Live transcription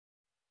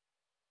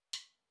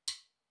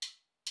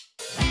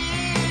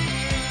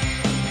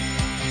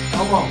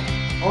Elmo,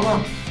 hold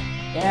on.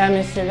 Yeah,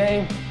 Mr.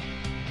 Dave.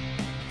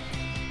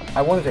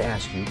 I wanted to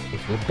ask you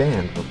if your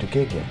band booked a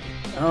gig yet.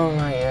 Oh,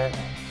 not yet.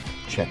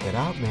 Check it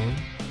out, man.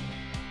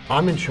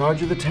 I'm in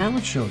charge of the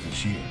talent show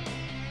this year.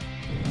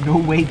 No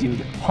way,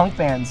 dude. Punk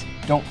bands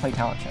don't play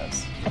talent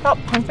shows. I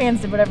thought punk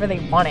bands did whatever they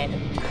wanted.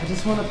 I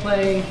just want to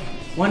play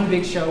one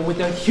big show with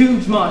a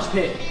huge mosh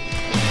pit.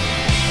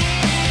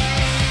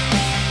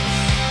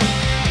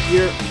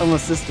 You're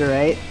Elmo's sister,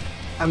 right?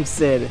 I'm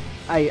Sid.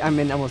 I'm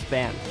in Elmo's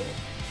band.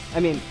 I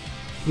mean,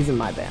 he's in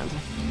my band.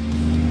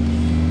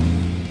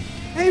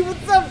 Hey,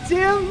 what's up,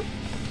 Tim?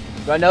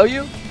 Do I know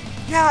you?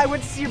 Yeah, I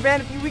went to see your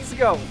band a few weeks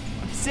ago.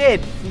 I'm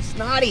Sid from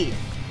Snotty.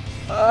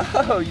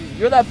 Oh,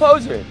 you're that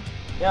poser.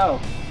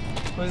 Yo,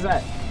 who's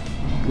that?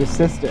 Your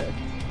sister.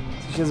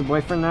 So she has a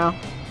boyfriend now?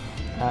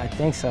 I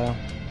think so.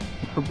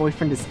 Her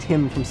boyfriend is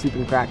Tim from Soup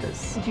and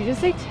Crackers. Did you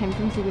just say Tim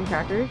from Soup and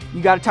Crackers?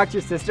 You gotta talk to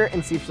your sister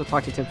and see if she'll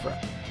talk to Tim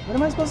first. What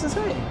am I supposed to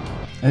say?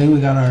 I think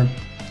we got our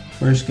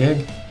first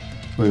gig.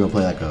 We're gonna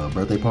play like a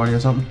birthday party or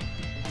something?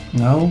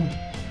 No,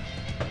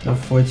 the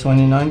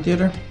 429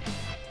 theater.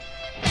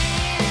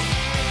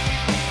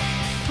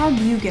 How'd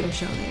you get a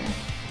show there?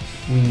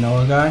 We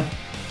know a guy.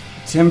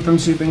 Tim from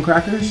Soup and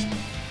Crackers.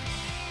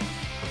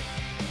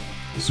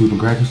 Soup and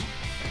Crackers?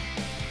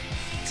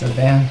 It's a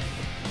band.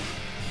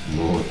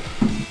 Lord.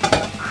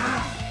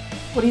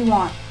 What do you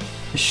want?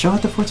 A show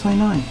at the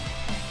 429.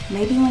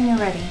 Maybe when you're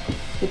ready,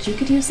 but you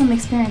could use some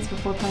experience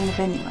before playing a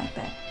venue like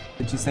that.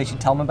 Did you say she'd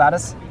tell him about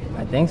us?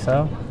 I think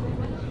so.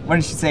 What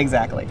did she say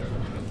exactly?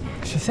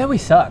 She said we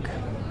suck.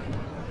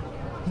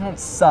 You don't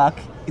suck.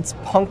 It's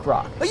punk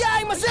rock.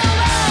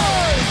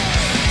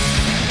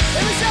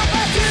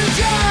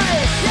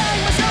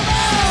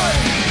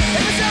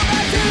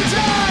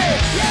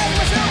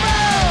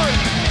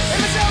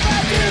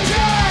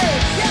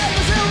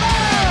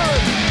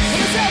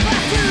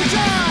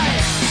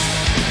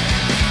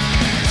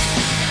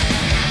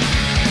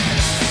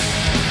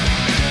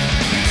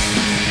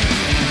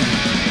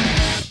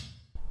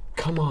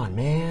 Come on,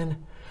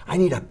 man. I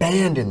need a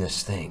band in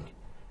this thing.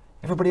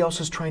 Everybody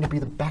else is trying to be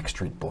the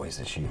Backstreet Boys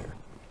this year.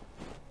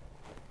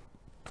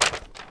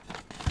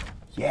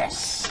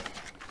 Yes.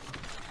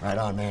 Right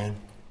on, man.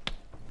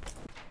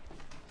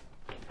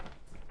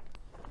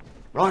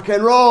 Rock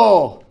and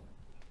roll.